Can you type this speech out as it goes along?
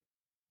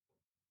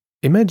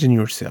Imagine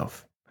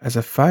yourself as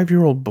a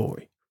 5-year-old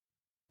boy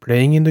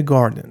playing in the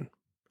garden,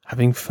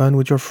 having fun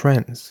with your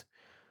friends,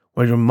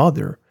 while your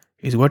mother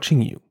is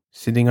watching you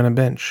sitting on a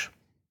bench.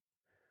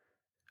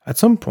 At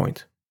some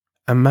point,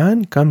 a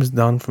man comes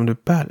down from the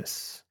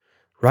palace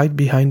right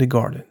behind the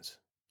gardens.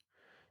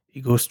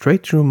 He goes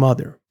straight to your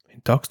mother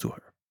and talks to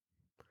her.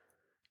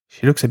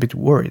 She looks a bit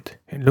worried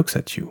and looks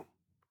at you.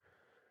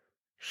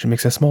 She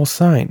makes a small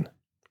sign.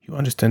 You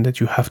understand that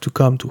you have to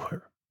come to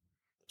her.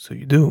 So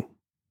you do.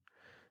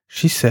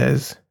 She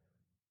says,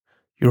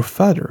 "Your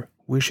father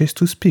wishes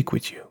to speak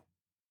with you."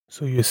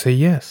 So you say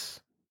yes,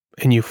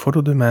 and you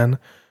follow the man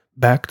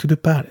back to the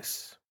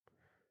palace.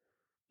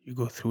 You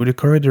go through the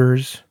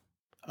corridors,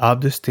 up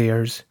the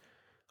stairs,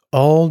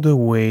 all the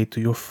way to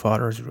your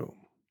father's room.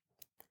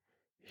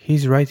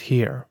 He's right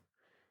here,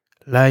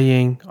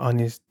 lying on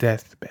his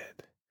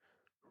deathbed,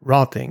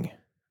 rotting,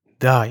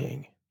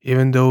 dying,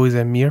 even though he's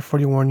a mere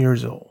 41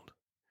 years old.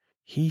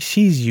 He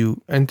sees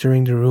you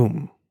entering the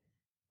room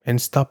and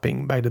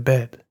stopping by the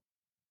bed.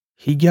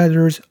 He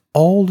gathers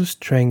all the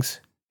strength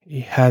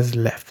he has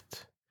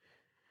left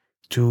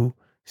to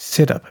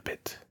sit up a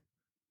bit.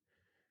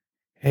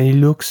 And he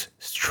looks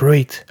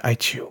straight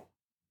at you.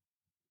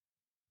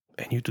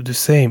 And you do the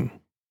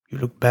same. You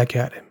look back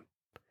at him.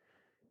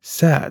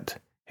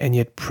 Sad and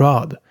yet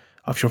proud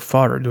of your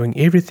father doing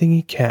everything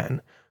he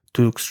can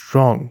to look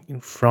strong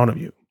in front of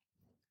you.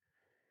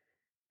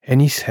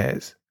 And he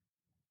says,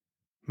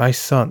 "My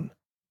son,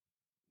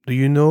 do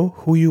you know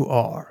who you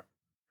are?"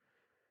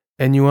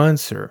 And you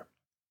answer,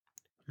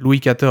 "Louis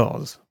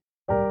XIV."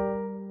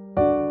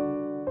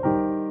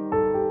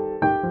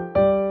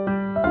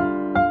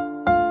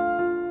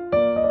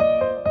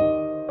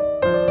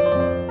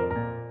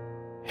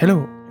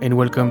 Hello, and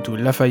welcome to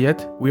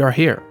Lafayette, We Are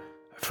Here,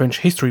 a French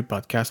history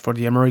podcast for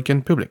the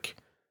American public.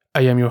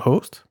 I am your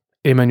host,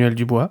 Emmanuel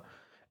Dubois,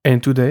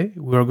 and today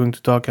we are going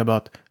to talk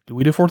about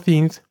Louis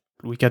XIV,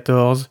 Louis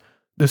XIV,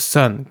 the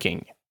Sun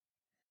King.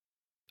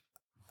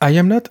 I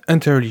am not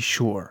entirely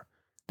sure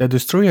that the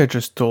story I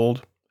just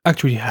told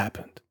actually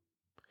happened,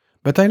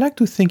 but I like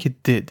to think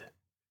it did,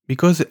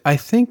 because I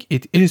think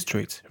it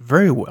illustrates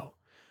very well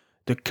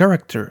the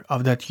character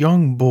of that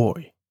young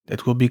boy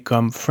that will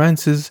become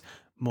France's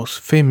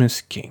most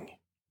famous king.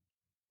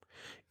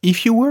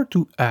 If you were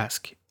to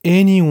ask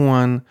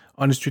anyone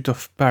on the street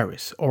of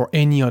Paris or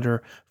any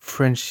other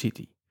French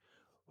city,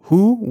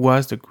 who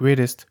was the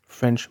greatest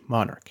French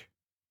monarch,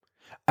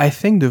 I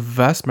think the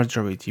vast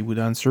majority would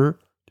answer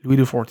Louis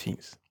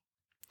XIV.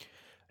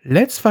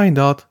 Let's find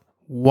out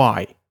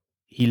why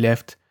he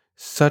left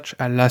such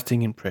a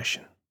lasting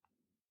impression.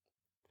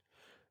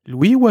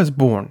 Louis was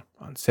born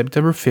on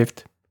September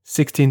 5th,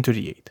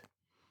 1638.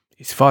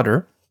 His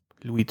father,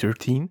 Louis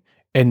XIII,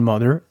 and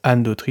mother,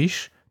 Anne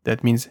d'Autriche,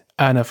 that means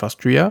Anne of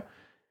Austria,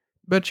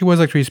 but she was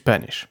actually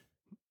Spanish.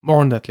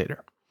 More on that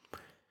later.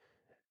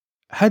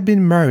 Had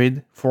been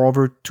married for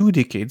over 2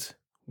 decades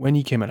when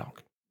he came along.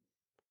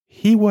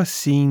 He was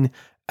seen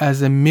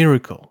as a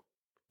miracle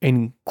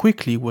and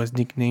quickly was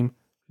nicknamed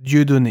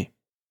Dieudonné,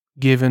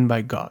 given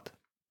by God.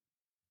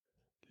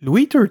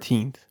 Louis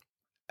XIII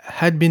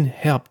had been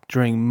helped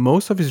during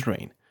most of his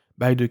reign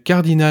by the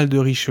Cardinal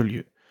de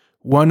Richelieu,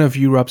 one of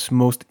Europe's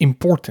most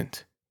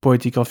important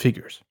political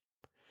figures.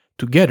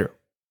 Together,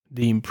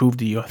 they improved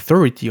the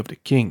authority of the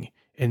king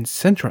and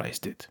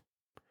centralized it.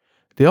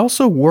 They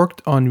also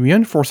worked on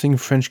reinforcing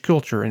French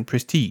culture and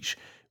prestige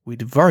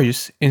with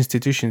various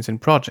institutions and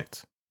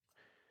projects.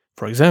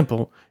 For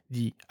example,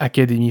 the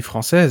Académie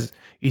Française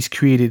is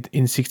created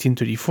in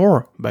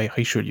 1634 by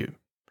Richelieu.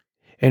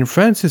 And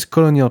France's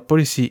colonial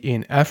policy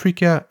in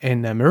Africa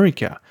and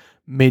America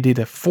made it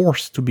a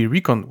force to be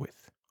reckoned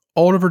with,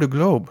 all over the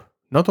globe,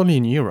 not only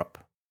in Europe.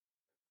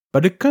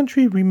 But the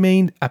country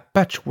remained a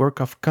patchwork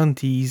of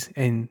counties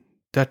and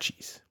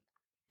duchies.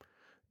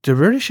 The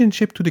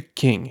relationship to the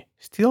king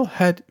still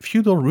had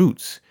feudal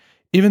roots,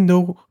 even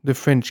though the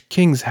French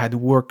kings had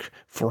worked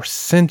for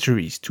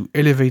centuries to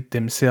elevate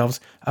themselves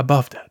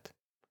above that.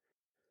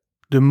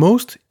 The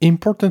most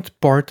important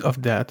part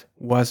of that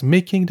was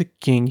making the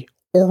king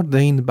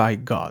ordained by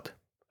God,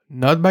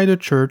 not by the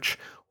church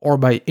or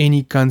by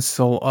any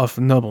council of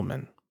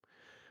noblemen.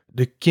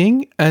 The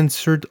king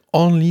answered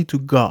only to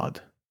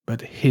God,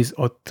 but his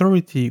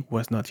authority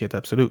was not yet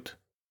absolute.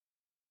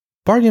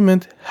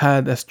 Parliament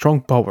had a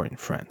strong power in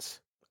France,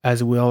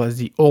 as well as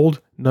the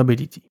old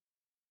nobility.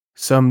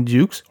 Some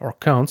dukes or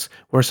counts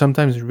were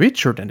sometimes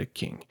richer than the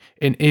king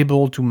and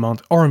able to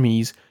mount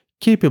armies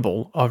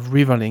capable of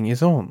rivaling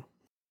his own.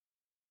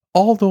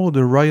 Although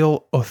the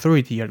royal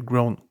authority had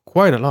grown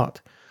quite a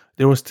lot,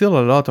 there was still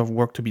a lot of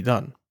work to be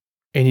done,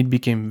 and it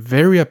became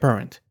very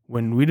apparent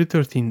when Louis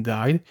XIII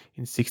died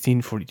in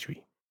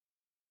 1643.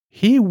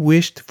 He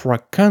wished for a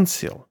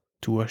council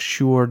to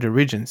assure the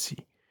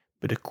regency,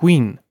 but the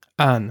queen,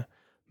 Anne,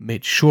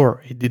 made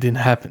sure it didn't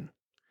happen.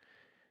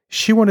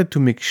 She wanted to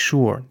make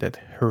sure that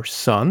her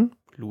son,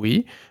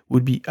 Louis,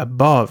 would be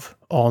above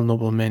all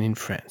noblemen in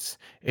France,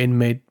 and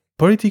made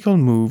political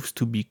moves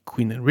to be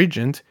queen and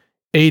regent,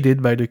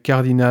 aided by the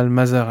Cardinal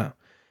Mazarin,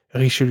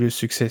 Richelieu's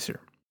successor.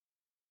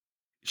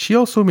 She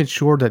also made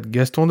sure that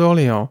Gaston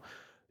d'Orléans,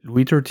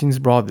 Louis XIII's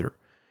brother,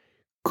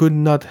 could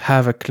not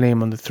have a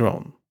claim on the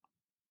throne.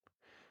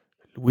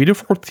 Louis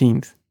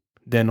XIV,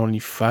 then only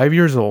 5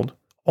 years old,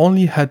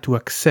 only had to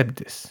accept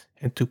this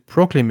and to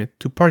proclaim it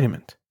to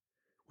Parliament,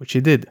 which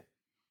he did.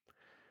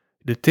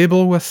 The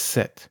table was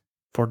set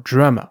for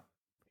drama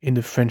in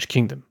the French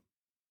kingdom.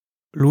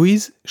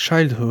 Louis's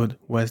childhood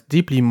was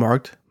deeply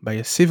marked by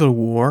a civil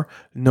war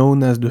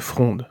known as the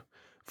Fronde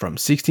from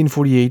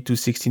 1648 to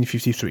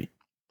 1653.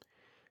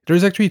 There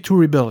is actually two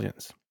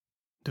rebellions.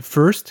 The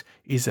first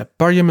is a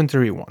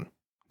parliamentary one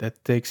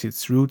that takes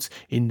its roots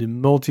in the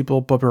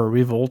multiple popular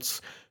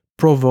revolts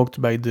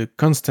provoked by the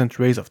constant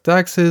raise of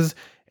taxes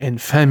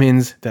and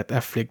famines that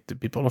afflict the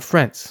people of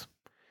France.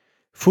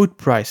 Food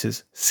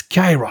prices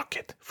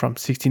skyrocket from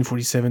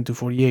 1647 to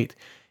 48,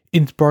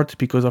 in part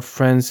because of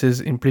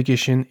France's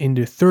implication in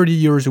the 30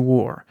 Years'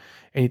 War,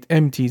 and it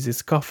empties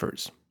its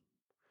coffers.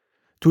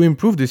 To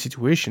improve the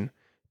situation,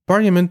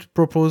 Parliament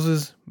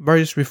proposes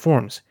various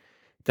reforms,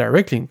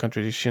 directly in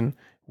contradiction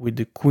with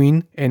the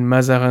Queen and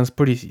Mazarin's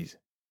policies.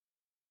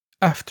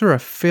 After a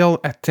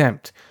failed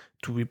attempt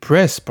to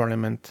repress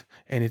Parliament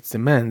and its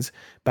demands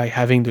by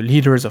having the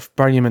leaders of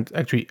Parliament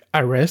actually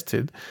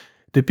arrested,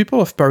 the people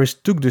of Paris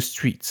took the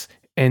streets,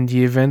 and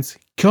the events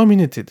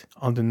culminated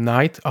on the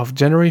night of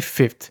January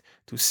 5th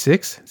to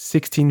 6th,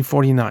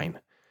 1649,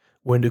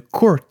 when the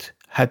court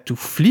had to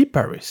flee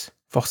Paris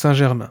for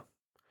Saint-Germain.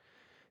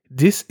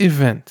 This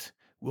event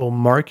will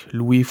mark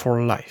Louis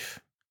for life,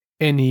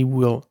 and he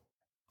will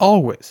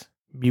always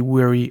be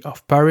wary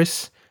of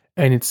Paris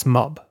and its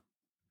mob.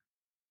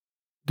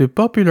 The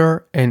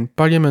popular and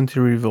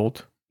parliamentary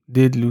revolt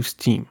did lose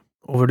steam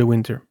over the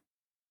winter.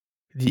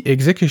 The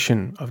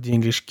execution of the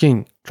English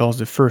king,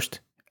 Charles I,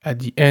 at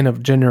the end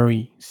of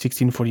January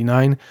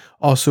 1649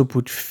 also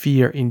put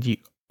fear in the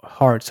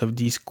hearts of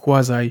these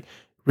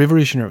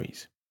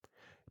quasi-revolutionaries.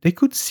 They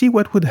could see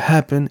what would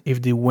happen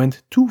if they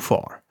went too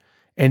far,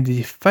 and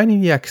they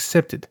finally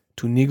accepted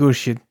to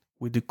negotiate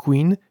with the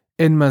Queen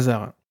and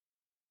Mazarin.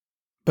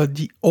 But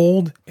the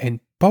old and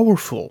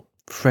powerful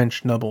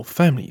French noble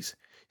families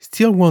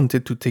still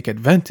wanted to take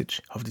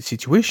advantage of the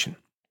situation.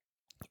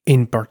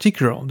 In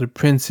particular, the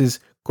princes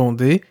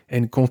Condé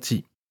and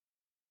Conti.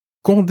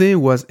 Condé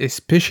was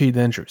especially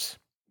dangerous,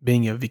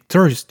 being a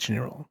victorious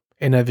general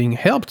and having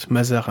helped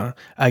Mazarin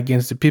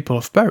against the people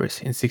of Paris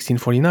in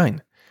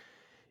 1649.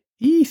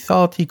 He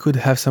thought he could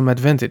have some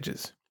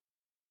advantages.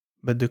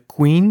 But the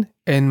Queen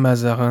and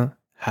Mazarin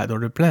had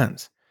other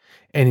plans,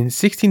 and in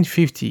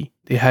 1650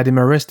 they had him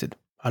arrested,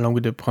 along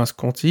with the Prince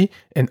Conti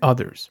and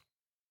others.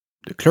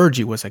 The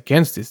clergy was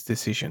against this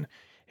decision,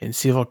 and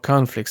civil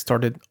conflicts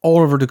started all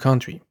over the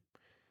country.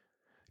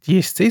 The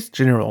Estates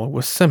General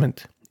was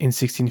summoned in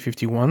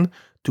 1651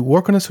 to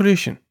work on a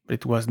solution, but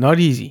it was not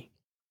easy.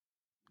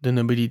 The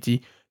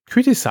nobility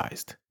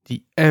criticized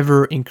the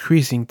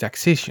ever-increasing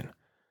taxation,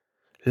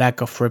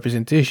 lack of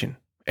representation,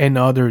 and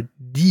other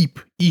deep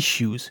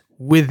issues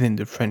within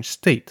the French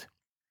state.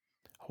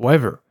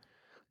 However,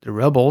 the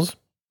rebels,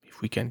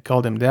 if we can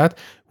call them that,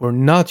 were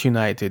not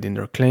united in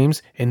their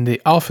claims, and they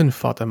often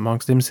fought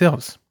amongst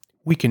themselves,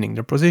 weakening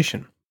their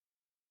position.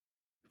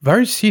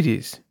 Various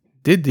cities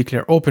did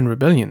declare open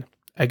rebellion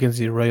against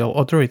the royal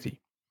authority,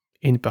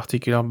 in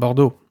particular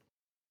Bordeaux.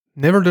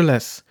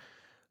 Nevertheless,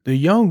 the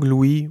young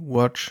Louis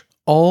watched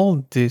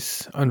all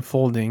this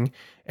unfolding,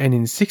 and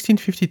in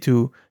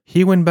 1652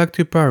 he went back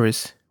to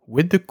Paris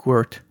with the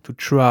court to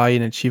try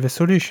and achieve a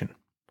solution.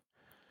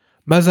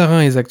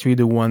 Mazarin is actually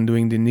the one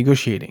doing the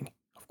negotiating,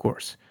 of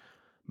course,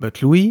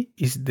 but Louis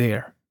is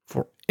there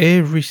for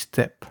every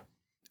step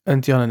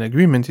until an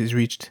agreement is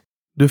reached.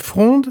 The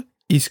Fronde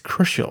is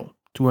crucial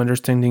to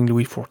understanding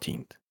Louis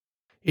XIV.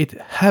 It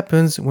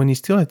happens when he's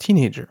still a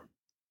teenager.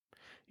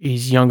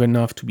 He's young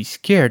enough to be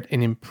scared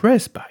and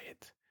impressed by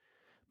it,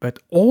 but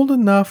old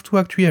enough to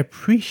actually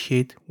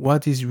appreciate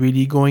what is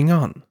really going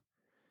on.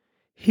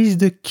 He's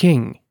the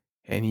king,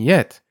 and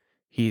yet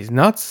he is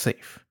not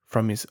safe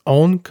from his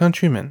own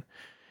countrymen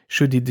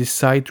should he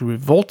decide to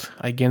revolt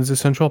against the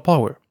central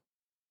power.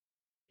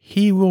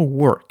 He will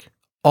work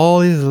all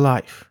his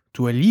life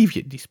to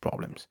alleviate these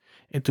problems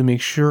and to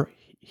make sure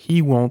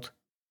he won't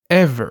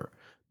ever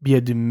be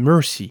at the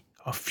mercy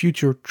of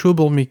future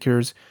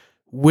troublemakers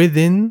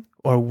within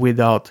or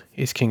without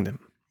his kingdom.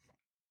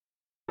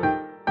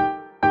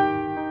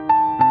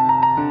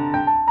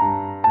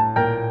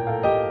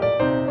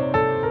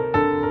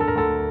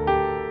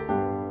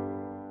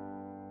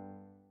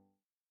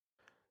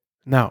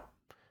 Now,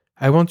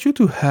 I want you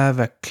to have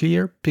a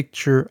clear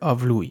picture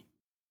of Louis.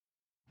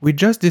 We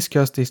just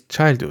discussed his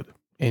childhood,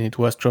 and it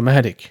was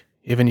traumatic,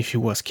 even if he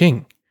was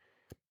king.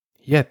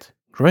 Yet,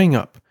 growing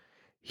up,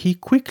 he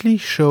quickly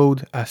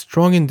showed a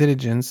strong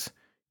intelligence,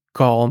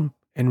 calm,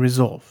 and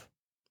resolve.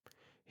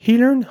 He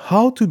learned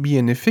how to be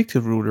an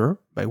effective ruler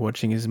by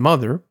watching his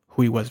mother,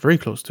 who he was very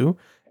close to,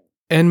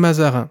 and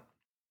Mazarin.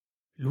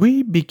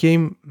 Louis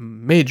became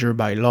major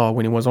by law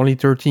when he was only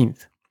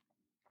 13th,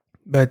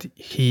 but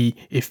he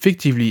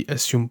effectively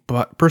assumed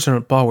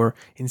personal power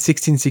in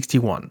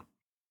 1661.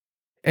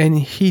 And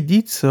he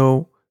did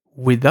so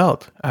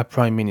without a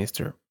prime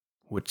minister,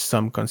 which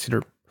some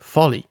consider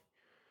folly.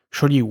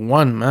 Surely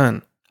one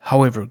man,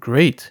 however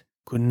great,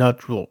 could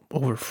not rule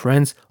over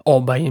France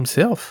all by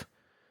himself.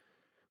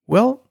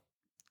 Well,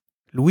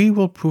 Louis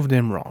will prove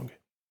them wrong.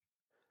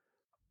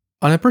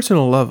 On a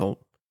personal level,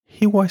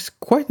 he was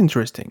quite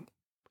interesting.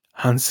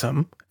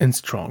 Handsome and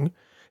strong,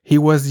 he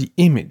was the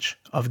image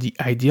of the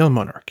ideal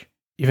monarch,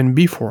 even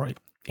before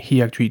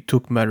he actually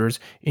took matters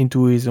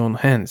into his own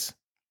hands.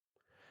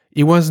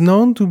 He was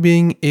known to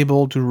being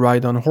able to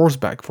ride on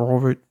horseback for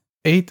over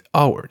 8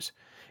 hours,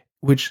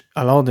 which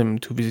allowed him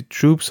to visit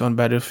troops on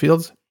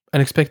battlefields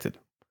unexpected.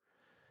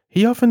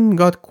 He often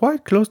got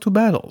quite close to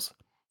battles.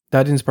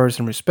 That inspired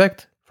some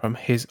respect from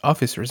his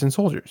officers and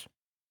soldiers.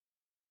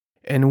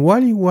 And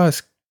while he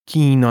was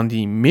keen on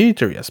the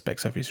military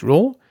aspects of his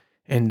role,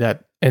 and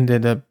that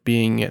ended up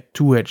being a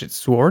two-edged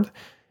sword,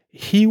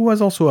 he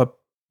was also a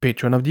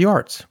patron of the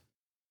arts.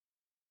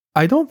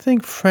 I don't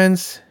think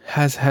France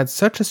has had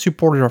such a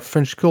supporter of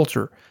French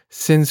culture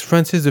since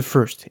Francis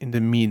I in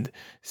the mid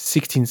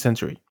 16th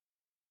century.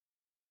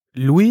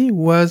 Louis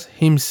was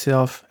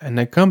himself an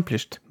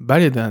accomplished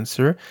ballet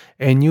dancer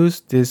and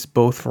used this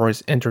both for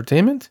his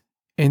entertainment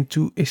and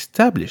to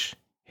establish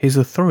his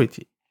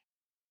authority.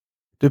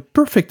 The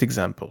perfect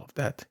example of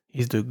that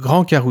is the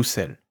Grand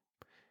Carrousel,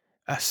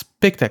 a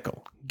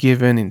spectacle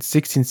given in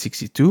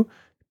 1662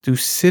 to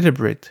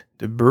celebrate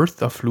the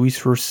birth of Louis'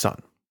 first son.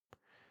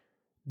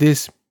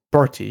 This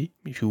party,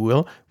 if you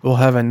will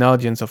have an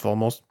audience of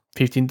almost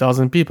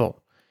 15,000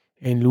 people,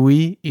 and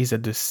Louis is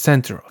at the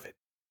center of it.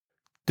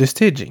 The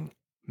staging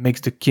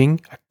makes the king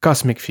a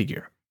cosmic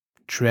figure,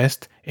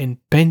 dressed and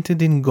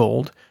painted in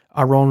gold,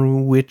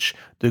 around which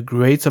the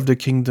greats of the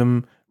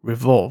kingdom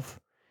revolve,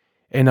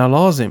 and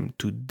allows him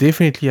to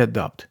definitely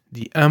adopt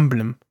the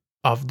emblem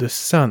of the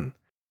sun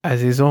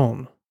as his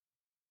own.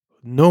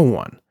 No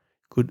one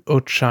could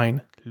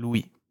outshine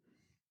Louis.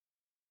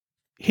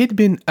 He'd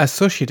been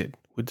associated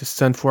with the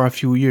sun for a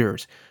few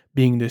years,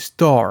 being the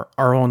star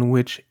around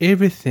which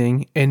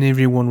everything and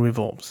everyone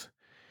revolves.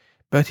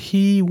 But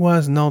he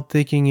was now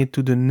taking it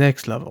to the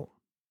next level.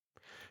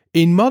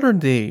 In modern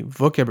day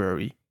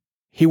vocabulary,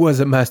 he was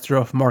a master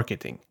of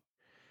marketing.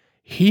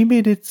 He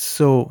made it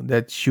so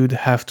that you'd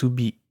have to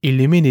be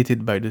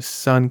illuminated by the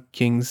Sun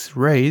King's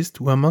rays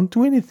to amount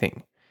to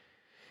anything.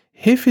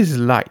 If his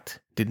light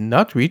did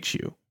not reach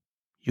you,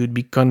 you'd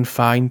be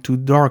confined to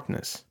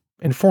darkness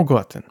and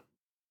forgotten.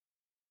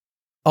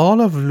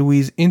 All of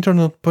Louis'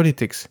 internal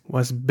politics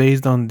was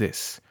based on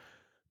this,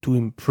 to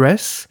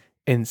impress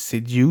and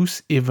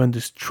seduce even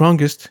the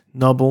strongest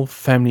noble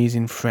families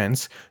in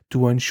France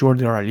to ensure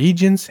their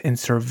allegiance and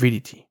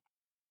servility.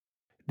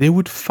 They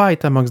would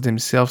fight amongst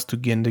themselves to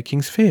gain the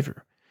king's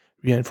favor,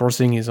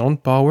 reinforcing his own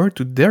power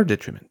to their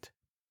detriment.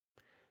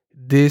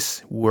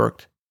 This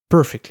worked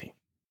perfectly.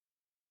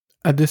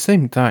 At the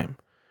same time,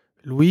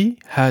 Louis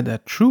had a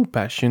true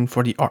passion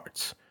for the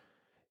arts.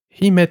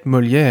 He met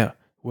Molière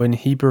when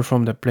he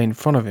performed a play in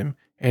front of him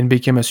and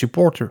became a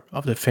supporter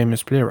of the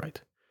famous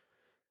playwright.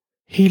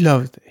 He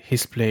loved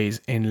his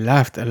plays and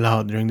laughed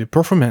aloud during the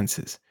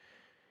performances.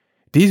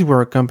 These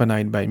were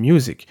accompanied by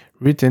music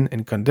written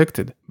and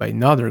conducted by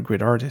another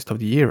great artist of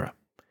the era,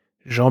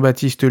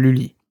 Jean-Baptiste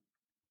Lully,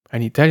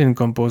 an Italian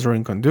composer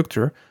and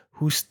conductor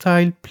whose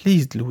style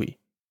pleased Louis.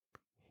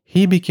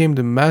 He became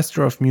the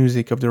master of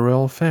music of the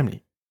royal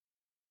family.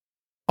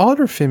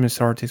 Other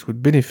famous artists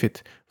would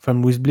benefit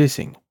from Louis'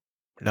 blessing: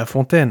 La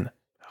Fontaine,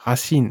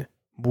 Racine,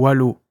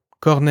 Boileau,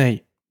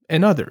 Corneille,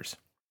 and others.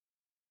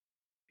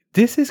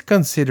 This is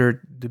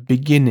considered the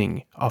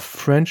beginning of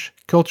French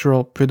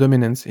cultural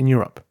predominance in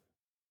Europe.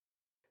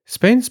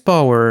 Spain's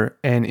power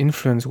and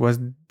influence was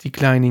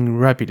declining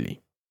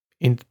rapidly,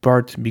 in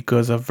part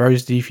because of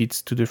various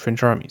defeats to the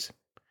French armies,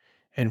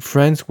 and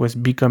France was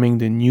becoming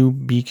the new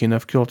beacon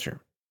of culture.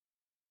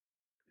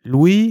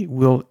 Louis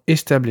will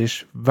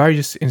establish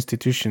various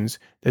institutions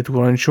that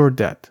will ensure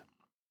that.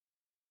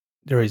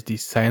 There is the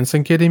Science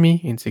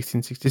Academy in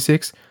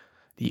 1666,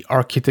 the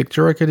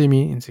Architecture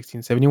Academy in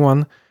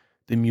 1671,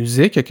 the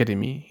Music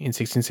Academy in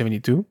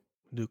 1672,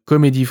 the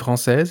Comédie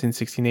Française in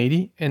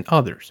 1680, and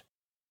others.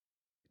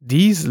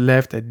 These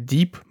left a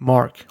deep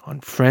mark on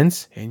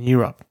France and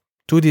Europe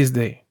to this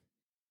day.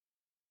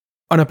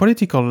 On a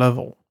political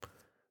level,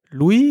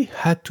 Louis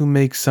had to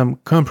make some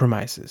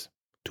compromises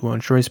to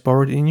ensure his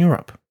power in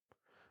Europe.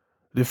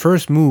 The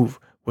first move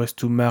was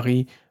to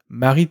marry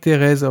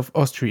Marie-Thérèse of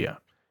Austria,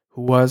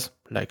 who was,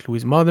 like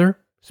Louis' mother,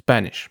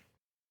 Spanish.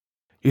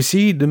 You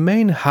see, the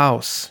main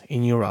house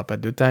in Europe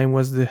at the time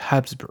was the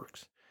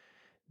Habsburgs.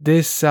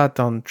 They sat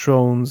on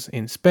thrones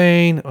in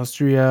Spain,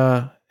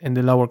 Austria, and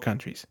the Lower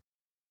Countries.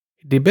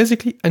 They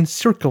basically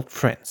encircled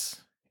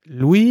France.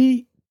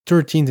 Louis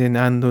XIII and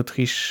Anne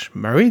d'Autriche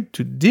married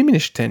to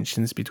diminish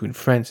tensions between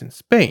France and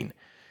Spain,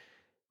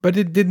 but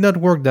it did not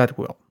work that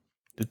well.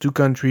 The two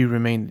countries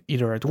remained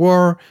either at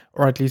war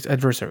or at least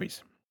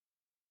adversaries.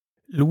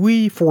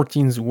 Louis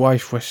XIV's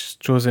wife was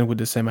chosen with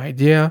the same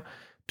idea,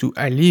 to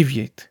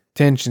alleviate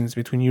tensions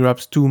between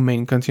Europe's two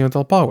main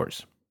continental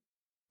powers.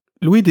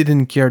 Louis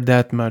didn't care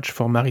that much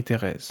for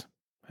Marie-Thérèse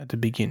at the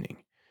beginning,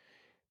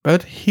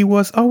 but he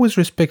was always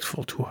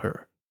respectful to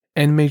her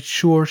and made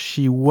sure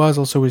she was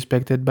also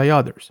respected by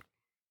others.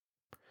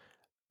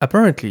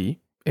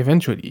 Apparently,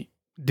 eventually,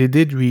 they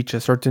did reach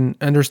a certain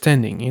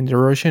understanding in their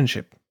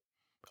relationship,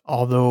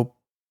 although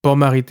poor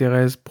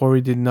Marie-Thérèse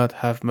probably did not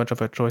have much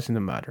of a choice in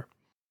the matter.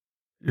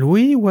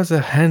 Louis was a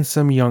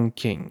handsome young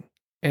king,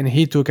 and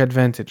he took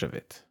advantage of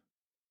it.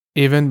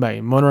 Even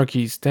by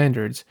monarchy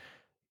standards,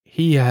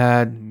 he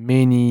had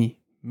many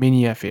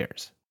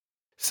affairs.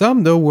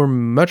 Some, though, were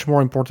much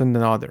more important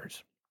than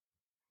others.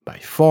 By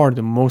far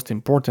the most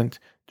important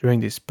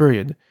during this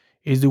period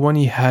is the one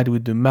he had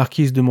with the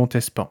Marquise de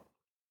Montespan.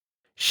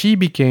 She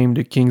became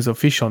the king's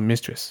official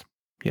mistress.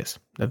 Yes,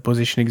 that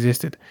position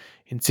existed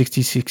in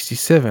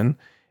 1667,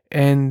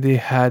 and they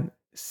had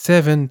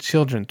 7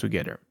 children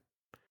together,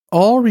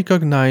 all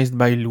recognized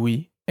by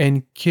Louis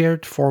and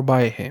cared for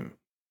by him.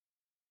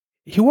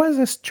 He was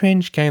a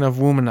strange kind of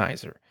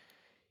womanizer.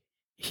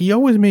 He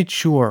always made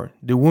sure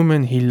the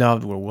women he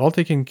loved were well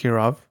taken care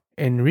of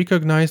and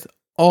recognized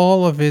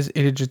all of his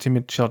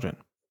illegitimate children,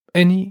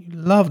 and he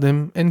loved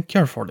them and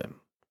cared for them.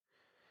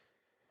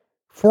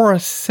 For a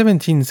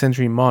 17th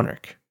century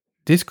monarch,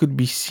 this could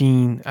be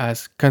seen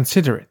as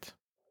considerate.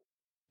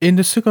 In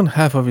the second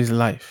half of his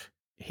life,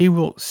 he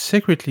will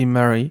secretly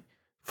marry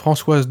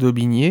Françoise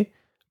d'Aubigné,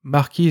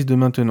 Marquise de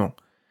Maintenon,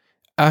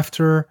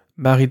 after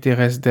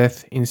Marie-Thérèse's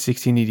death in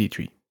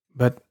 1683,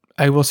 but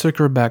I will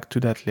circle back to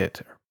that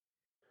later.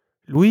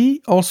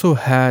 Louis also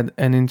had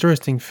an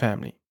interesting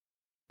family.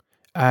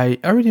 I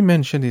already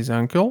mentioned his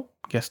uncle,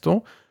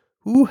 Gaston,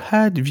 who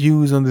had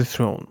views on the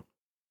throne.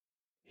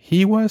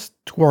 He was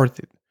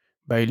thwarted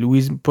by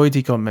Louis'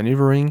 political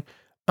maneuvering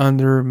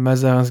under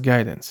Mazarin's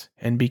guidance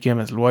and became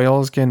as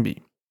loyal as can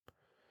be.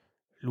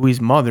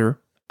 Louis' mother,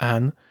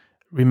 Anne,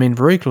 remained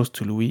very close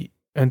to Louis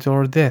until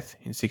her death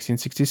in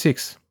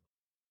 1666.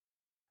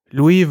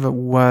 Louis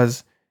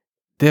was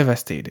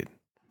devastated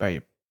by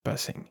her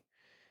passing,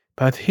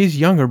 but his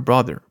younger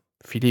brother,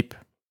 Philippe,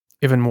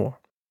 even more.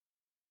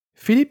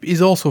 Philippe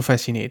is also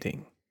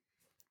fascinating.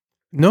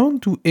 Known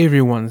to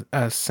everyone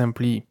as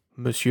simply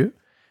Monsieur,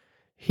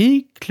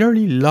 he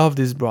clearly loved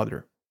his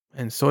brother,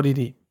 and so did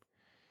he.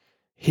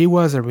 He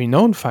was a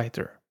renowned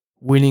fighter,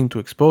 willing to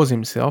expose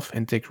himself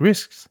and take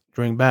risks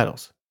during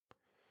battles.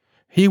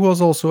 He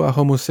was also a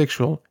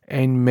homosexual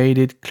and made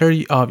it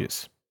clearly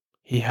obvious.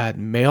 He had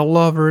male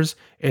lovers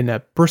and a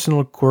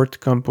personal court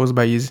composed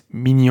by his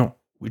mignon,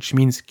 which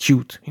means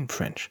cute in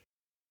French.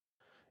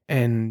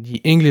 And the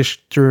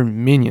English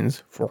term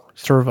minions for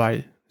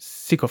servile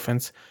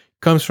sycophants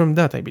comes from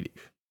that, I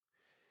believe.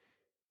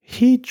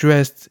 He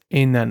dressed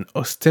in an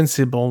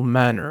ostensible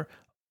manner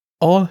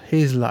all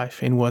his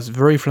life and was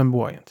very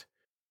flamboyant.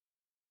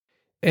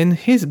 And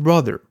his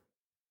brother,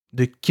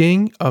 the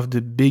king of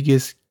the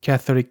biggest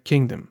Catholic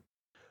kingdom,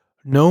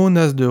 known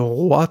as the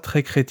Roi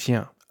Très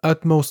Chrétien,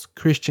 utmost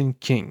Christian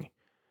king,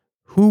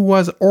 who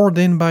was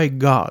ordained by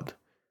God,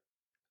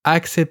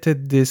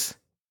 accepted this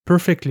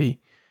perfectly,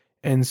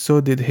 and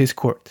so did his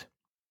court.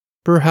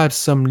 Perhaps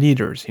some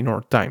leaders in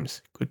our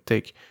times could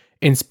take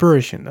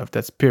inspiration of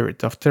that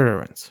spirit of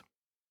tolerance.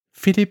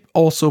 Philip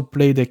also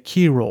played a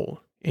key role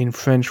in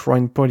French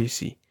foreign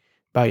policy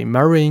by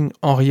marrying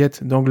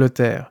Henriette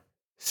d'Angleterre,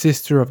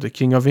 sister of the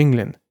King of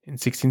England, in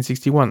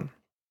 1661,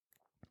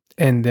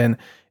 and then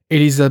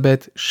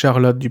Elizabeth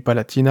Charlotte du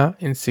Palatinat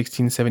in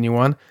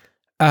 1671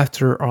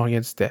 after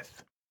Henriette's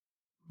death.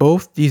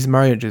 Both these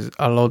marriages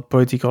allowed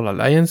political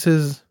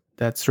alliances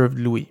that served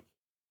Louis.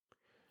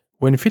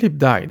 When Philip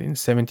died in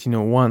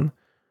 1701,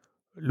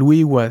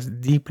 Louis was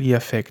deeply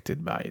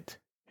affected by it,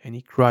 and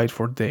he cried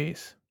for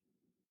days.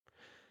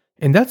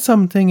 And that's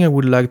something I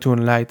would like to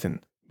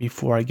enlighten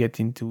before I get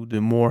into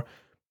the more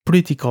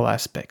political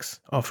aspects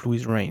of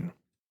Louis' reign.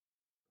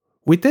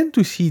 We tend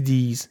to see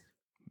these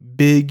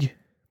big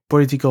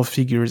political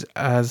figures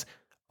as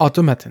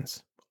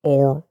automatons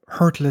or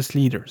heartless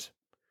leaders.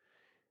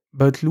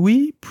 But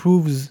Louis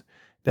proves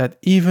that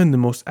even the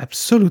most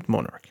absolute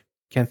monarch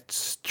can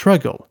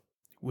struggle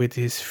with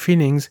his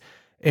feelings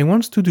and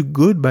wants to do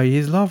good by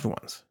his loved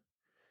ones.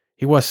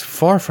 He was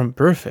far from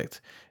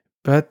perfect,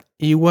 but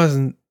he was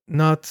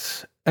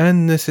not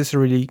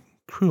unnecessarily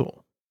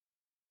cruel.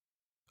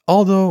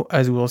 Although,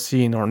 as we'll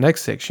see in our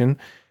next section,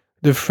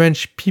 the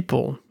French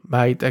people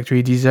might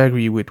actually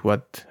disagree with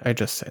what I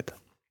just said.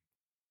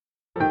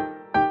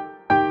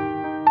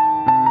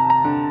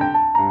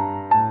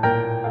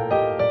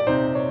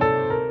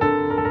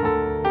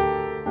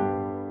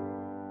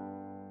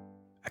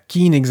 A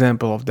keen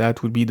example of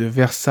that would be the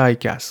Versailles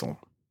Castle.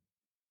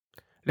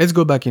 Let's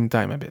go back in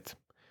time a bit.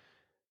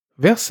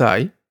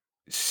 Versailles,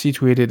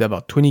 situated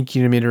about 20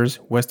 kilometers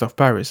west of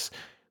Paris,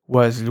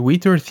 was Louis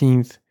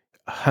XIII's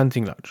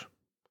hunting lodge.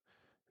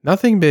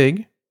 Nothing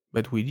big,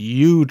 but with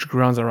huge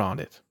grounds around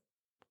it.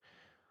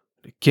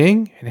 The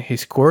king and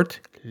his court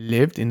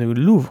lived in the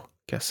Louvre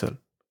castle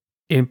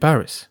in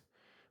Paris,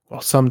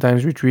 while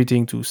sometimes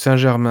retreating to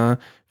Saint-Germain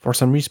for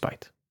some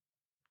respite.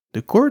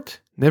 The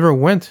court never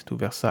went to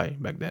Versailles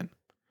back then.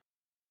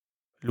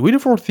 Louis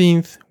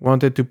XIV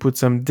wanted to put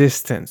some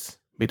distance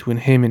between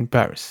him and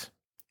Paris.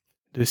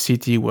 The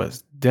city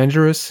was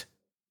dangerous,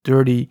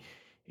 dirty,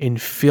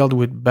 and filled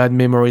with bad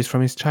memories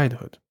from his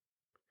childhood.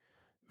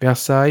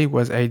 Versailles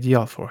was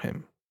ideal for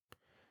him.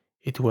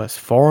 It was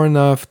far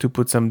enough to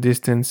put some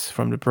distance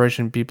from the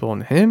Parisian people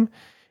and him,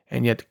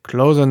 and yet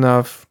close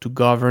enough to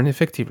govern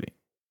effectively.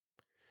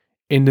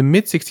 In the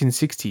mid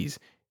 1660s,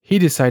 he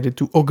decided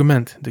to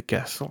augment the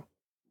castle,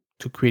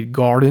 to create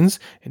gardens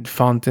and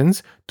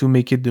fountains to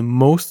make it the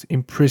most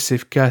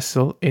impressive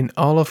castle in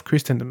all of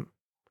Christendom.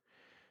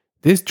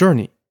 This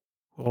journey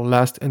will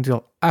last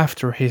until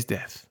after his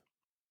death.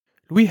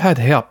 Louis had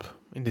help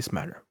in this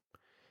matter.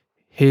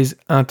 His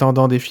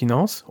Intendant des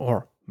Finances,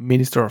 or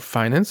Minister of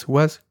Finance,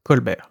 was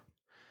Colbert.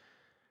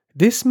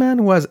 This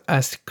man was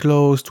as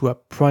close to a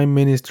prime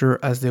minister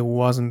as there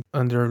was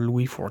under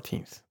Louis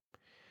XIV.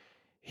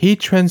 He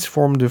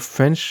transformed the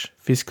French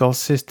fiscal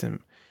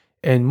system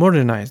and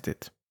modernized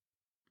it.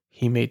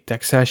 He made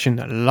taxation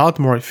a lot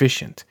more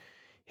efficient,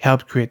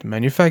 helped create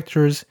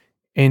manufactures,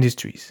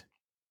 industries.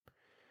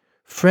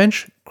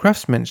 French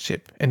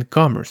craftsmanship and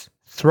commerce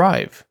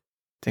thrive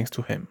thanks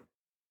to him.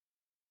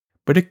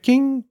 But the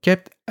king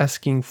kept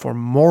asking for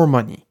more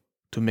money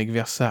to make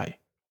Versailles,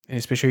 and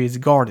especially its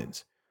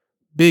gardens,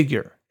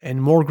 bigger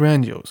and more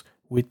grandiose,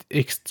 with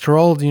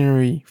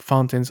extraordinary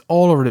fountains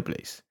all over the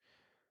place.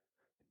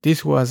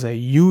 This was a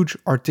huge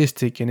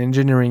artistic and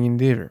engineering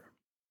endeavor.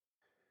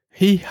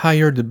 He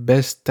hired the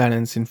best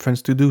talents in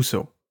France to do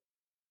so.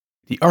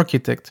 The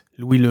architect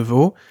Louis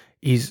Levaux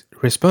is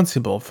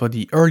responsible for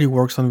the early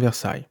works on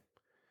Versailles.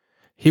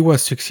 He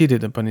was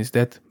succeeded upon his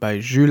death by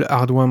Jules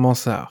Hardouin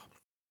Mansart.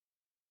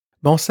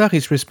 Mansart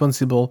is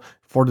responsible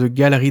for the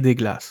Galerie des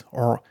Glaces,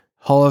 or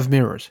Hall of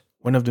Mirrors,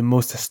 one of the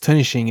most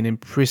astonishing and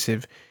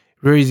impressive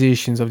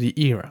realizations of the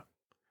era.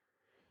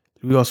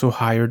 Louis also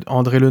hired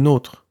André Le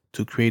Nôtre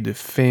to create the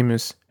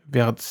famous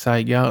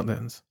Versailles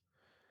Gardens.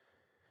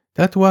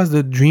 That was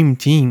the dream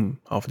team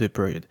of the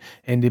period,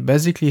 and they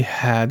basically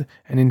had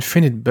an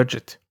infinite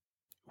budget,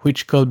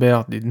 which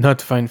Colbert did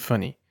not find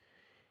funny.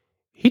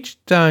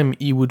 Each time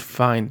he would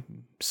find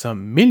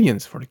some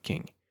millions for the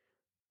king,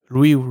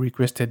 Louis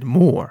requested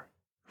more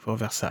for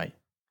Versailles.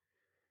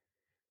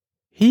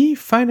 He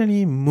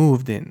finally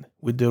moved in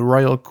with the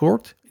royal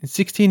court in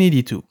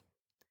 1682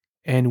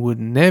 and would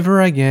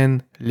never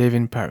again live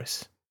in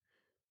Paris.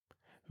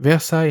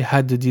 Versailles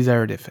had the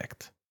desired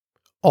effect.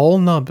 All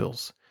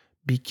nobles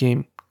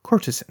became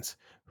courtesans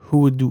who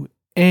would do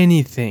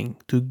anything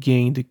to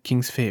gain the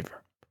king's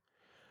favor.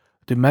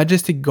 The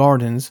majestic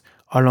gardens,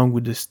 along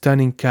with the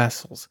stunning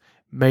castles,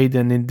 made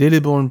an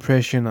indelible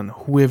impression on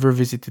whoever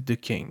visited the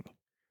king.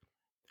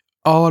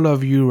 All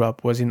of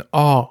Europe was in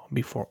awe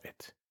before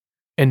it,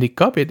 and they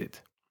copied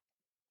it.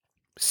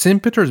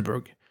 St.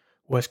 Petersburg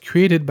was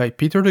created by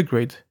Peter the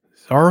Great,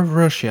 Tsar of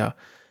Russia,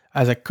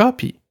 as a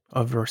copy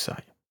of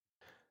Versailles.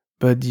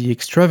 But the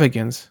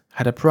extravagance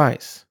had a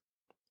price.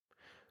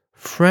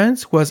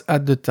 France was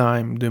at the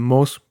time the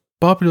most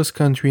populous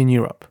country in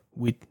Europe,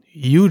 with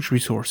huge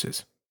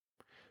resources.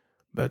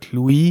 But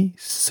Louis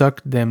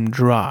sucked them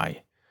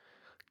dry.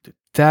 The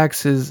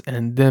taxes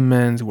and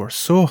demands were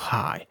so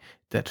high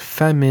that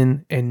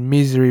famine and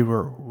misery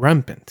were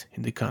rampant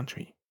in the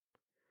country.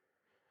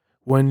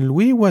 When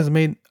Louis was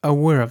made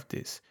aware of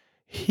this,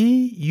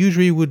 he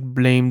usually would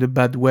blame the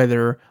bad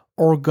weather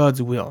or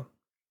God's will.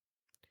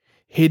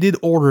 He did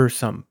order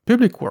some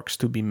public works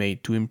to be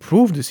made to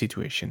improve the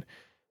situation,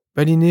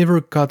 but he never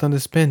cut on the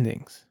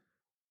spendings.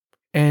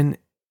 And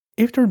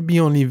if there'd be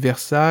only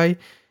Versailles,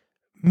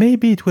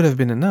 maybe it would have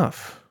been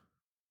enough.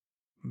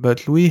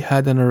 But Louis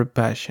had another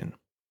passion: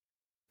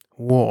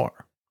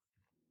 war.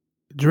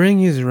 During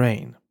his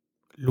reign,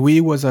 Louis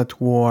was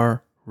at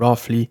war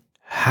roughly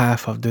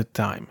half of the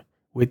time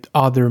with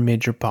other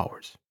major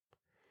powers.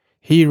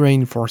 He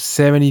reigned for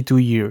 72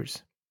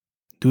 years.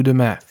 Do the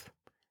math.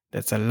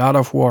 That's a lot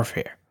of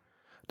warfare.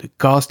 The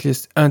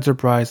costliest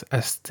enterprise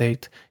a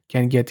state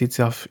can get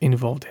itself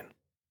involved in.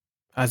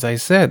 As I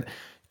said,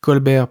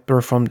 Colbert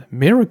performed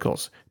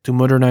miracles to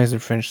modernize the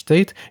French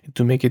state and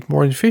to make it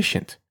more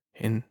efficient,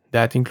 and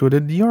that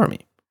included the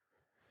army.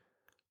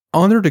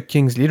 Under the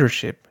king's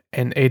leadership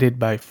and aided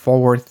by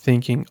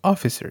forward-thinking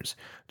officers,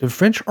 the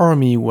French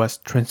army was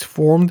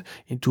transformed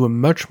into a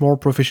much more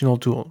professional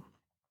tool.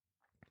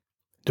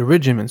 The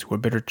regiments were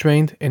better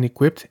trained and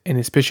equipped, and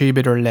especially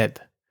better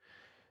led.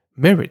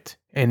 Merit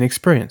and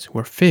experience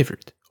were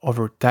favored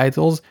over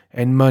titles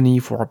and money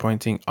for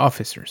appointing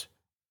officers.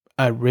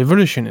 A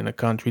revolution in a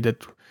country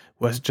that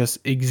was just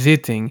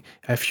exiting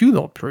a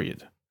feudal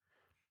period.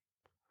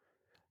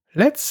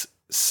 Let's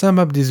sum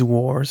up these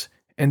wars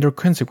and their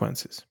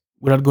consequences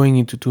without going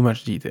into too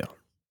much detail.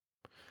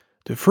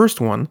 The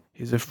first one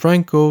is the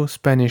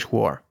Franco-Spanish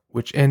War,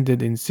 which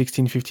ended in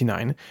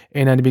 1659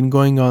 and had been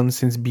going on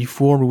since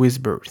before Louis'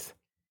 birth.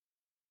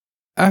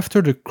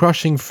 After the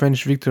crushing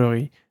French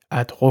victory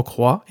at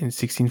Rocroi in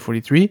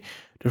 1643,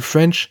 the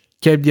French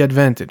kept the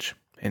advantage,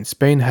 and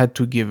Spain had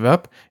to give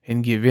up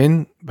and give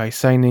in by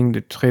signing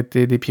the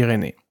Traité des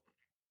Pyrénées.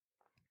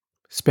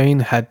 Spain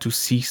had to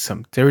cede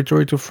some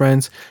territory to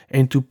France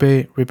and to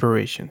pay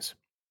reparations.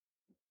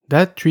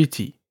 That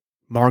treaty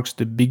marks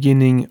the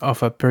beginning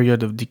of a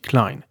period of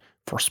decline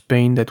for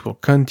Spain that will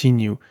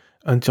continue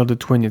until the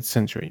 20th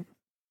century.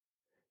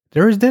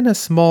 There is then a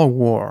small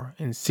war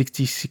in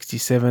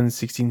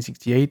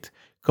 1667-1668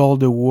 called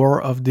the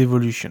War of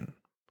Devolution.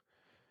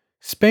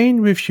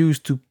 Spain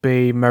refused to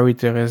pay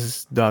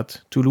Marie-Thérèse's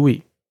debt to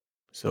Louis,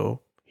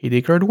 so he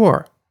declared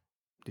war.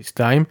 This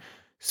time,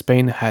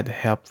 Spain had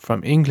help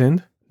from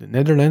England, the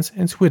Netherlands,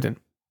 and Sweden.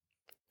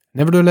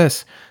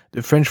 Nevertheless,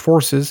 the French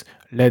forces,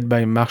 led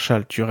by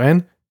Marshal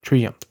Turenne,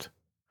 triumphed.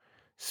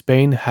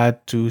 Spain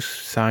had to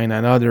sign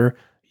another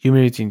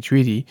humiliating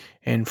treaty,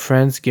 and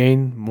France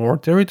gained more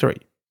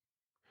territory.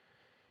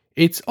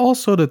 It's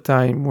also the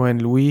time when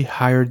Louis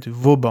hired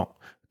Vauban,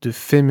 the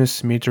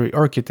famous military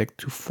architect,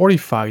 to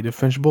fortify the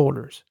French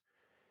borders.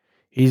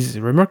 His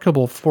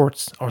remarkable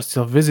forts are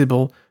still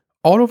visible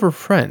all over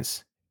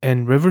France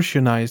and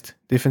revolutionized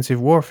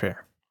defensive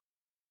warfare.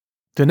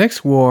 The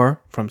next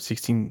war, from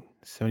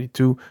 1672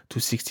 to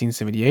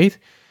 1678,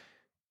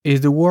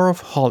 is the War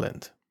of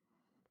Holland.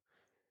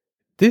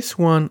 This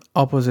one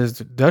opposes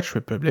the Dutch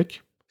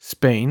Republic,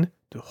 Spain,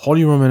 the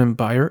Holy Roman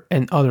Empire,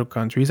 and other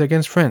countries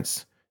against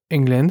France,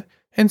 England,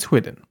 and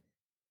Sweden.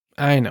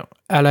 I know,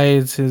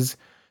 alliances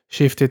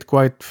shifted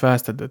quite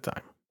fast at the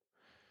time.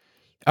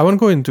 I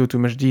won't go into too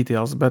much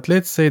details, but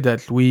let's say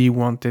that Louis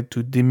wanted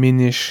to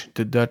diminish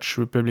the Dutch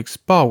Republic's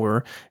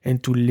power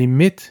and to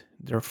limit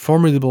their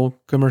formidable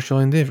commercial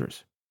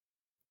endeavors.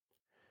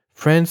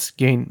 France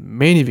gained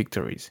many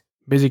victories,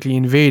 basically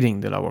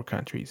invading the Lower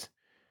Countries.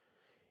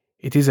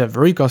 It is a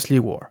very costly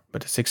war,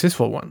 but a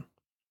successful one.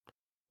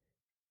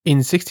 In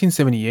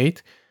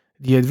 1678,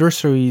 the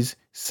adversaries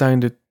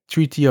signed the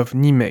Treaty of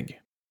Nimègue.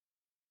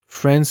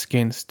 France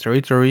gains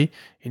territory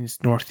in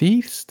its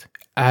northeast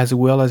as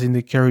well as in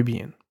the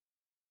Caribbean.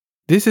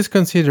 This is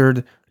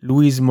considered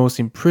Louis' most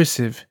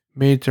impressive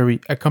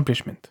military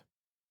accomplishment.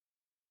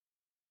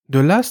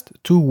 The last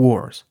two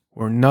wars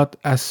were not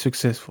as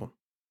successful.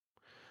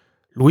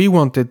 Louis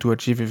wanted to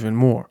achieve even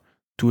more,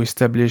 to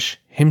establish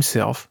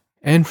himself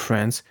and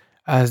France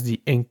as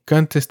the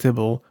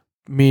incontestable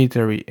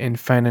military and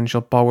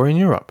financial power in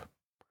Europe.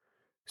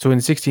 So in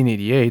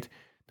 1688,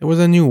 there was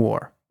a new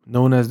war,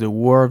 known as the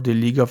War of the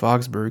League of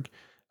Augsburg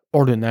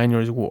or the 9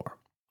 Years' War.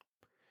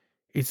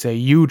 It's a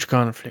huge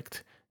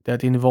conflict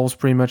that involves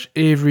pretty much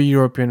every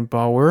European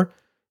power,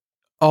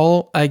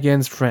 all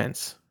against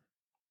France.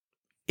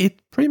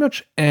 It pretty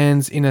much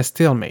ends in a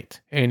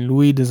stalemate, and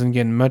Louis doesn't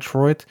get much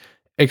for it,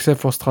 except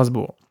for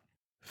Strasbourg.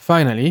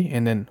 Finally,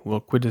 and then we'll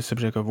quit the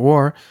subject of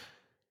war,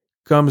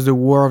 comes the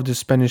War of the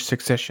Spanish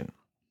Succession.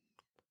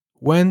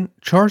 When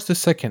Charles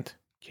II,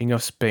 King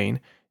of Spain,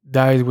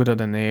 dies without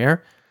an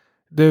heir,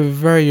 the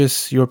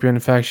various European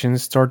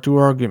factions start to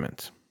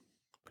argument.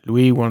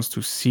 Louis wants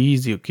to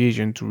seize the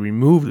occasion to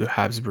remove the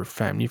Habsburg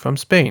family from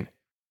Spain.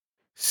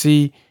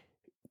 See,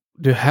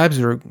 the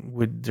Habsburg,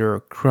 with their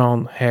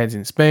crowned heads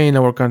in Spain,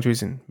 our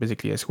countries, and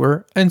basically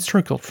elsewhere,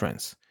 encircled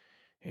France.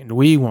 And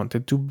Louis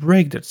wanted to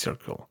break that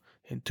circle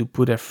and to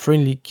put a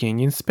friendly king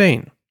in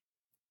Spain.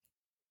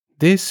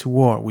 This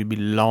war will be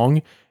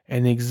long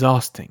and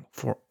exhausting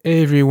for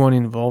everyone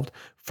involved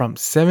from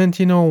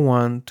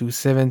 1701 to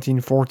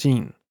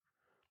 1714.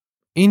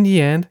 In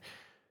the end,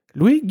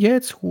 Louis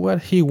gets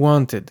what he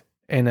wanted,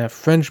 and a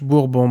French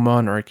Bourbon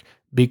monarch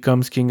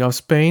becomes King of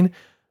Spain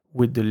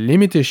with the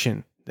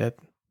limitation that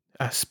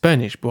a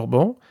Spanish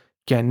Bourbon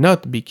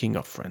cannot be King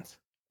of France,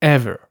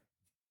 ever.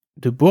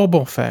 The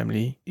Bourbon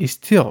family is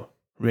still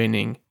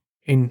reigning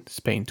in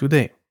Spain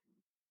today.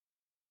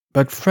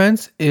 But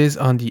France is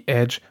on the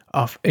edge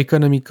of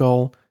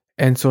economical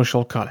and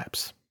social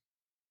collapse.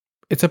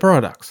 It's a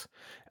paradox.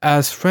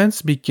 As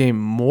France became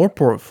more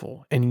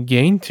powerful and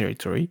gained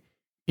territory,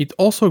 it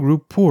also grew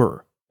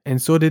poorer,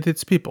 and so did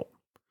its people.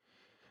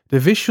 The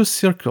vicious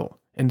circle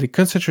and the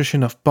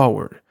concentration of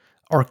power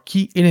are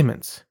key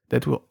elements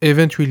that will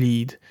eventually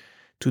lead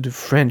to the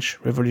French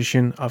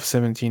Revolution of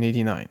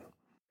 1789.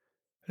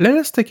 Let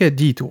us take a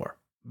detour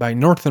by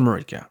North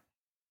America.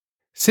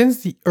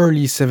 Since the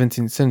early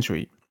 17th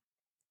century,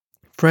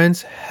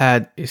 France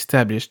had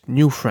established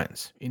New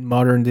France in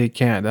modern-day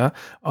Canada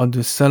on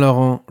the Saint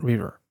Laurent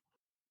River.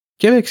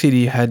 Quebec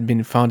City had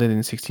been founded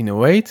in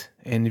 1608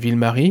 and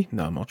Ville-Marie,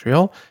 now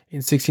Montreal, in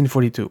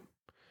 1642.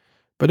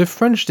 But the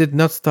French did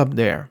not stop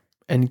there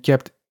and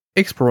kept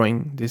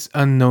exploring this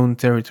unknown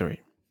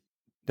territory.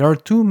 There are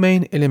two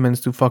main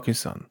elements to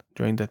focus on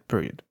during that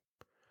period.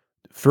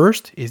 The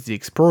first is the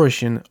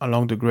exploration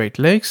along the Great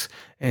Lakes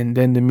and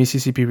then the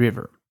Mississippi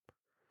River.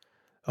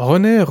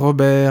 René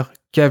Robert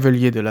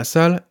Cavelier de La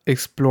Salle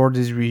explored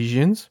these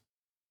regions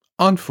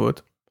on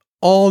foot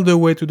all the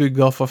way to the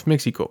Gulf of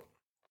Mexico.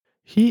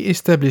 He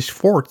established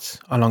forts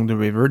along the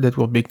river that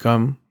will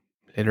become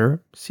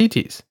later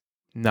cities,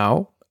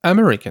 now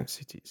American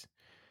cities.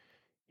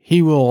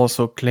 He will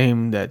also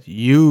claim that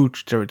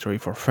huge territory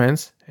for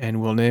France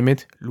and will name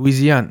it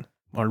Louisiana,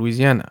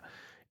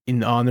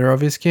 in honor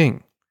of his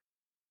king.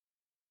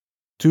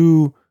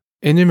 To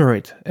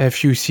enumerate a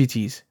few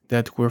cities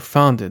that were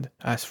founded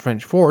as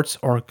French forts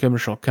or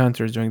commercial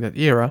counters during that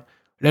era,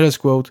 let us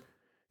quote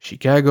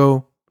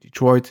Chicago,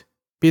 Detroit,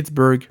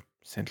 Pittsburgh,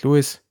 St.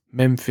 Louis,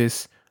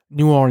 Memphis,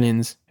 New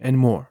Orleans, and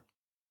more.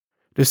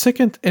 The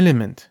second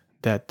element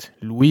that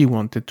Louis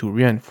wanted to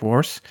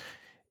reinforce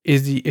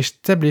is the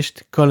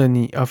established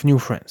colony of New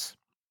France.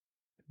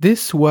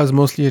 This was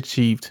mostly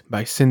achieved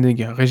by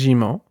sending a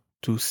régiment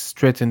to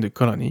strengthen the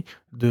colony,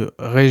 the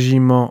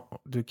Régiment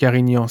de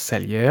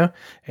Carignan-Salière,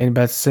 and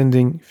by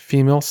sending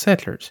female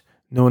settlers,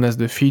 known as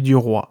the Filles du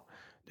Roi,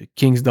 the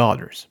king's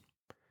daughters.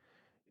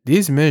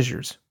 These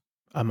measures,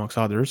 amongst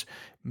others,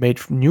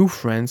 made New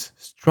France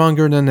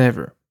stronger than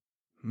ever,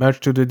 much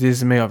to the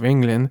dismay of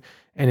England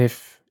and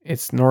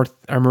its North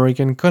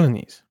American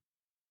colonies.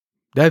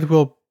 That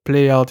will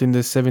play out in the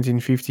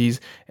 1750s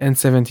and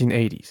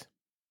 1780s.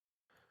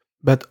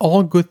 But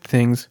all good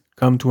things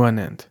come to an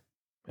end,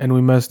 and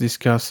we must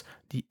discuss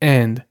the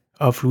end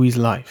of Louis's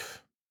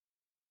life.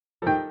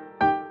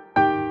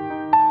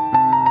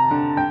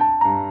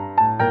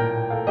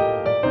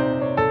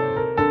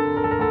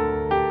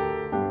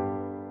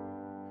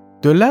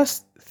 The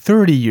last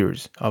 30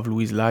 years of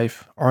Louis's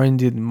life are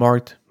indeed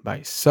marked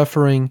by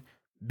suffering,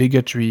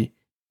 bigotry,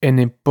 and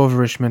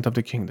impoverishment of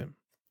the kingdom.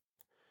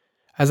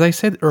 As I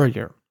said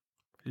earlier,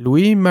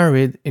 Louis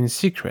married in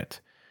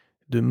secret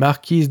the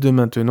Marquise de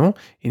Maintenon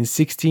in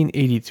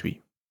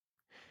 1683.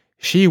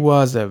 She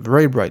was a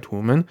very bright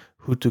woman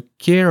who took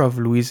care of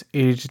Louis's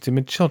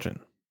illegitimate children.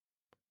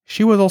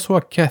 She was also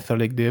a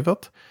Catholic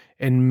devout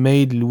and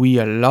made Louis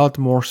a lot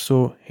more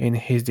so in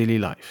his daily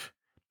life.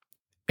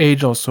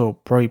 Age also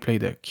probably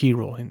played a key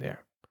role in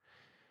there.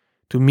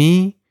 To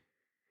me,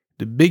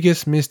 the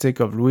biggest mistake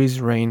of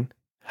Louis's reign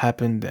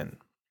happened then.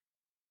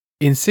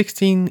 In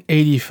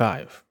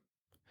 1685,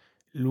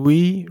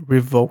 Louis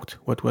revoked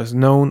what was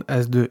known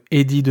as the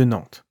Edit de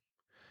Nantes.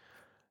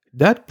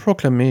 That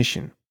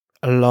proclamation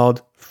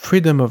allowed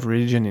freedom of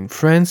religion in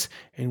France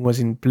and was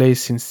in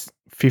place since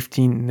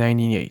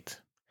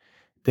 1598,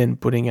 then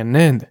putting an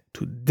end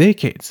to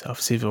decades of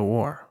civil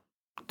war,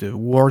 the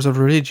wars of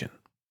religion.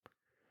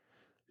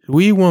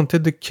 Louis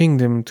wanted the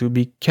kingdom to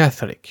be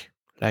Catholic,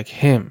 like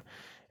him,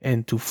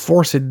 and to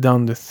force it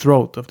down the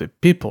throat of the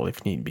people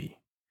if need be.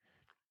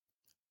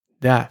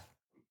 That,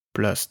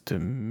 plus the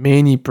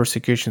many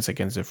persecutions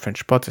against the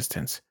French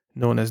Protestants,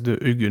 known as the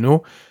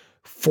Huguenots,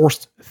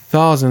 forced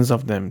thousands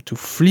of them to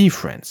flee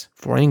France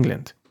for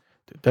England,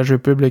 the Dutch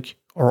Republic,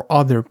 or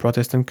other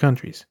Protestant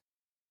countries.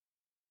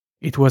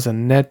 It was a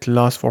net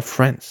loss for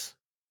France,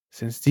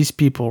 since these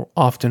people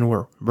often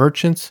were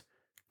merchants,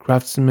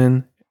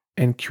 craftsmen,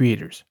 and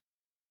creators.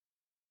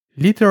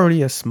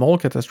 Literally a small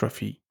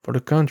catastrophe for the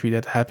country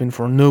that happened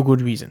for no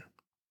good reason.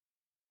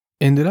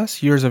 In the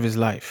last years of his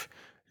life,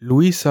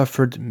 Louis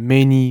suffered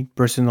many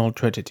personal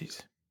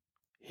tragedies.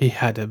 He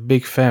had a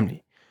big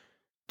family,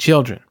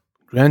 children,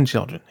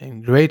 grandchildren,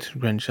 and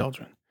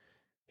great-grandchildren.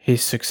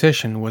 His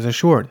succession was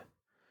assured,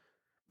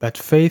 but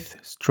fate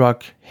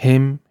struck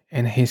him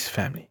and his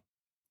family.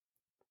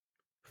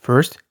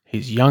 First,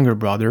 his younger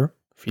brother,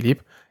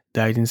 Philip,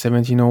 died in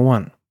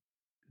 1701.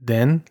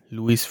 Then,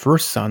 Louis's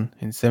first son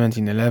in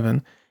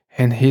 1711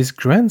 and his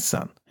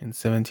grandson in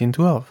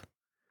 1712.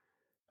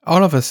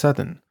 All of a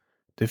sudden,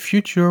 the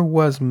future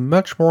was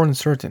much more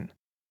uncertain.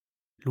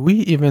 Louis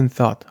even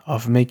thought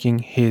of making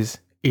his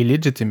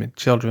illegitimate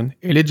children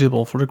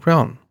eligible for the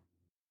crown.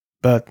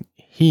 But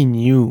he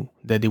knew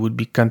that they would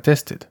be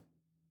contested,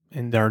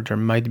 and there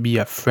might be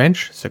a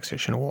French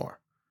succession war.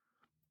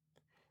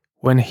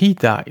 When he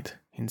died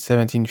in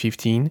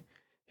 1715,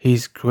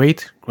 his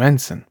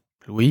great-grandson,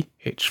 Louis,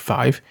 aged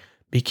 5,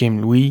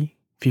 became Louis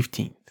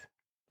XV.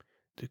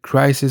 The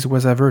crisis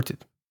was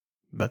averted,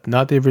 but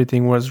not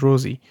everything was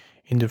rosy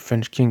in the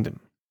French kingdom.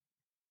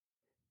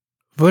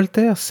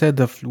 Voltaire said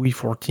of Louis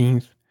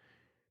XIV,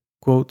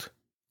 quote,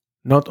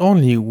 "Not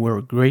only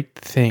were great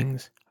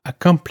things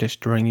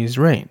accomplished during his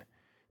reign,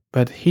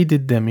 but he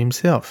did them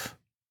himself,"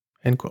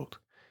 end quote.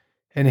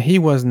 And he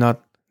was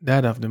not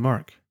that off the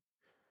mark.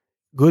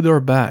 Good or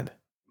bad,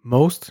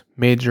 most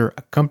major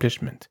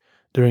accomplishments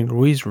during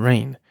Louis's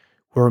reign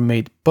were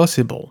made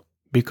possible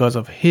because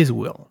of his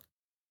will.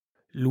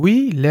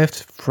 Louis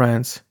left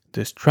France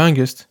the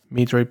strongest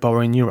military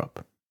power in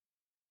Europe.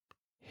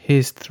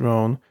 His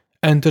throne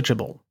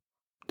untouchable,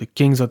 the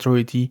king's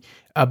authority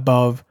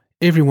above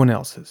everyone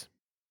else's.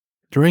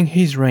 During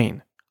his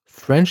reign,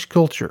 French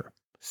culture,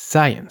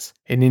 science,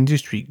 and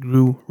industry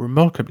grew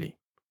remarkably.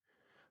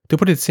 To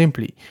put it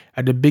simply,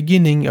 at the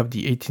beginning of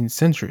the 18th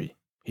century,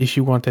 if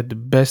you wanted the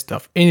best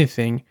of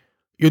anything,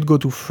 you'd go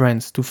to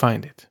France to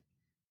find it.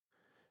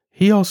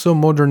 He also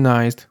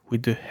modernized,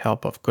 with the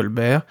help of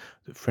Colbert,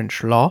 the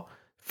French law,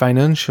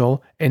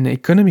 financial, and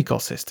economical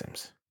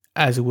systems,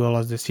 as well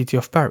as the city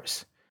of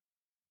Paris.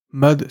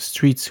 Mud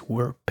streets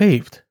were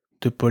paved,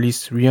 the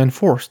police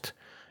reinforced,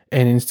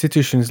 and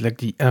institutions like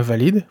the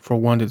Invalides for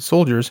wounded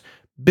soldiers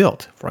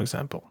built, for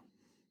example.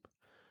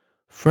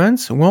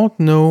 France won't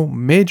know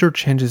major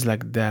changes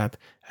like that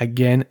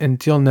again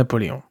until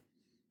Napoleon.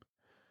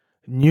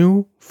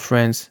 New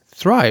France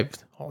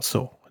thrived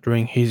also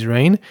during his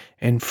reign,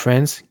 and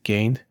France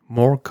gained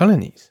more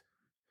colonies.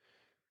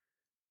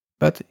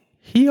 But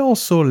he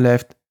also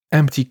left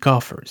empty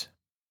coffers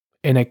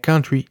and a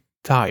country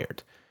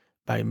tired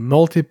by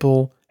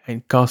multiple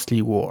and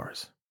costly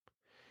wars.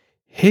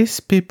 His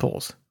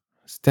people's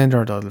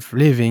standard of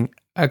living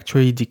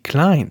actually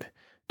declined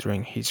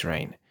during his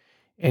reign,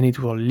 and it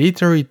will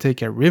literally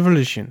take a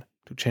revolution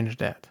to change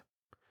that.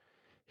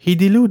 He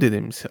deluded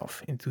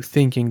himself into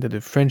thinking that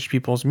the French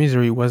people's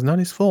misery was not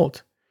his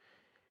fault.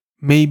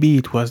 Maybe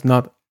it was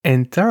not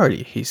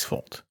entirely his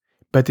fault,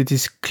 but it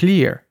is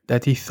clear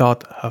that he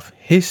thought of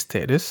his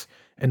status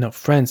and of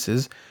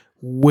France's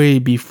way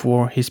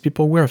before his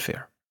people's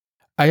welfare.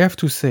 I have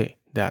to say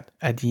that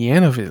at the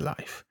end of his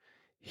life,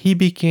 he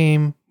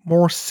became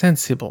more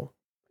sensible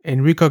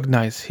and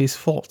recognized his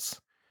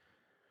faults.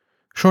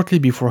 Shortly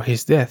before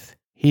his death,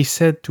 he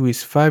said to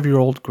his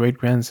 5-year-old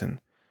great-grandson,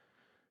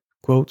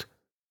 quote,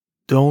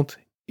 "Don't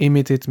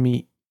imitate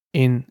me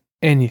in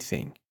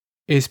anything,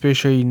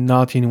 especially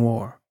not in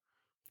war.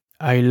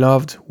 I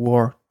loved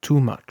war too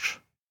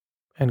much."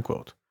 End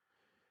quote.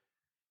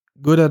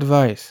 Good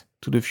advice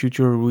to the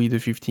future Louis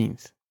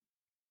XV.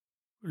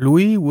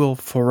 Louis will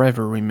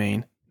forever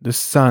remain the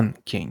Sun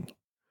King,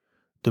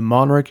 the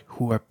monarch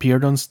who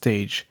appeared on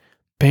stage,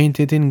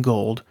 painted in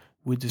gold,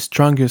 with the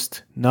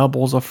strongest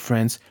nobles of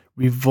France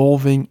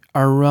revolving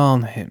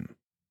around him,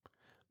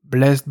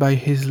 blessed by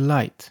his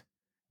light,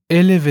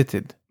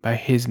 elevated by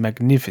his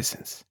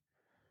magnificence.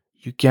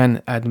 You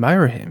can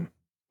admire him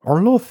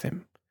or loathe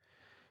him,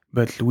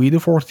 but Louis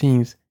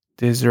XIV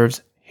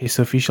deserves his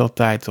official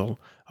title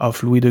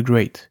of Louis the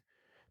Great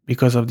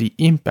because of the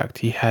impact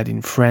he had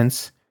in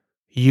France,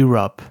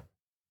 Europe,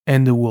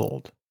 and the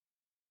world.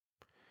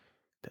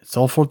 That's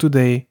all for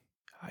today.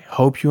 I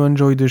hope you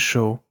enjoyed the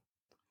show.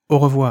 Au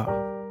revoir.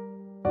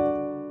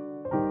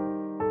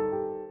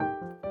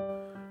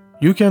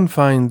 You can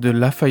find the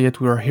Lafayette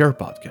We Are Here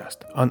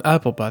podcast on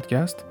Apple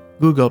Podcast,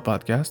 Google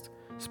Podcast,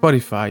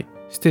 Spotify,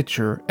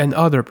 Stitcher, and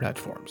other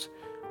platforms,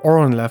 or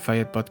on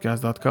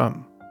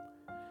LafayettePodcast.com.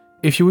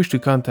 If you wish to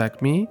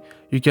contact me,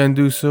 you can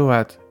do so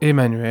at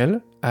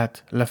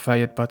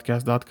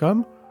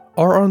Emmanuel@LafayettePodcast.com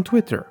or on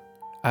Twitter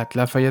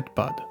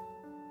 @LafayettePod.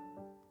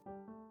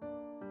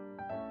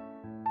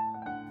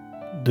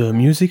 The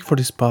music for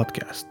this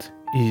podcast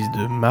is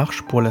the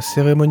Marche pour la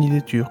Cérémonie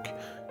des Turcs,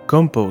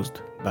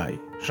 composed by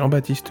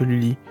Jean-Baptiste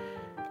Lully,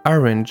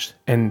 arranged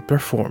and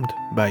performed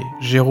by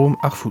Jérôme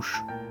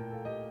Arfouche.